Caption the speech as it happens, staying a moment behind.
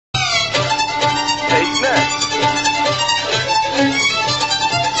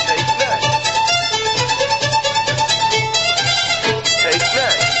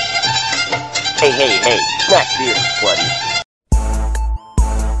hey, snack this, buddy.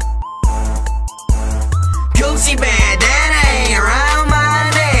 Gucci bandana ain't around my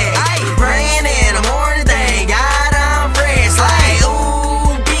neck. Praying in the morning, thank God I'm fresh. Like,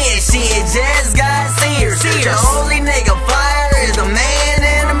 ooh, bitch, shit just got serious. The only nigga fire is the man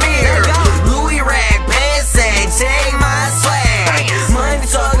in the mirror. Louis rag pants say, check my swag. Money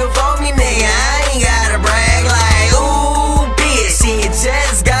talking for me, nigga, I ain't gotta brag. Like, ooh, bitch, shit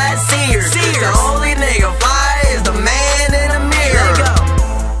just got serious. The only nigga fire is the man in the mirror.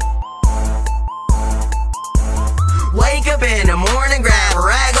 Wake up in the morning, grab a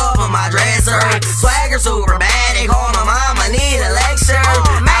rag off of my dresser. Swagger super bad, they call my mom, I need a lecture.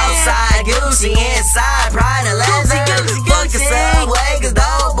 Outside Gucci, inside Prada leather. Fuck the subway, cause the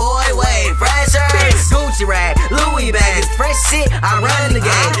old boy way fresher. Gucci rag, Louis bags, fresh shit, I run the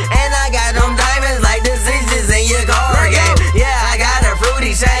game. And I got them diamonds like decisions in your car game. Yeah, I got a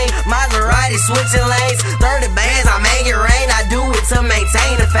fruity chain, Maserati switching lanes. 30 bands, I make it rain, I do it to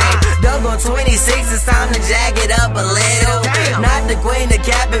maintain the fame. Double 26, it's time to jack it up a little. Not the queen of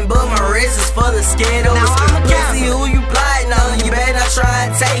capping, but my wrist is full of Skittles. Pussy, who you plotting on, you better not try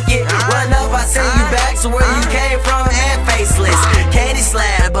and take it. Run up, I send you back to where you came from and faceless. Candy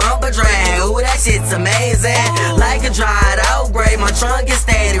slab, bumper drag, ooh, that shit's amazing. Like a dried out grape, my trunk is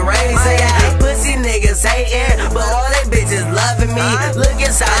steady raising. Pussy niggas hating, but all they bitches loving me. Look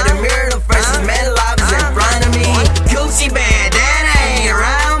inside the mirror, the freshest metal lobbies in front of me. Gucci bandana ain't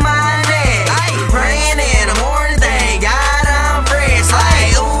around my neck. Praying in the morning, thank God I'm fresh.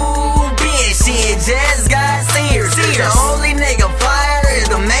 Like, ooh, bitch, shit just got serious. The only nigga fire is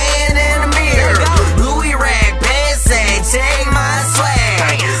the man in the mirror. Louis rag pants say, check my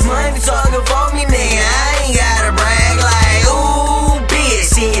swag. Money talking for me, nigga, I ain't gotta brag. Like, ooh,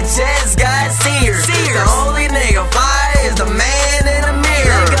 bitch, shit just got serious. The only nigga fire is the man in the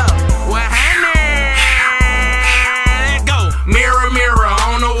mirror. What happened? Go. Mirror, mirror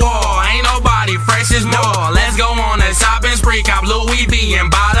on the wall, ain't nobody fresh as more. Let's go on a shopping spree, cop Louis V and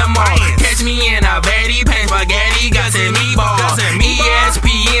Baltimore. Catch me in a Betty Pan, spaghetti, guts and meatballs.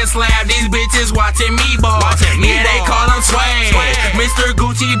 ESPN slab, these bitches watching me ball. Yeah, they call him swag, Mr.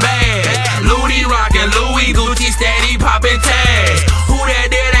 Gucci bag. Louis rockin', Louis Gucci steady poppin' tags. Who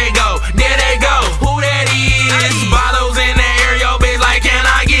that, there they go, there they go. Who that is? Bottles in the air, yo bitch like, can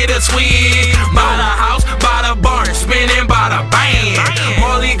I get a swig? By the house, by the bar, spinning by the band.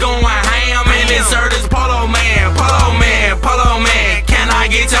 Molly going ham and this shirt is Polo Man, Polo Man, Polo Man. Can I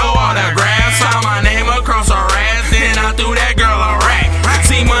get your autograph? Sign my name across her ass, then I threw that girl a rack.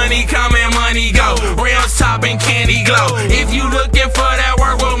 See money coming, money go, rims chopping, candy glow.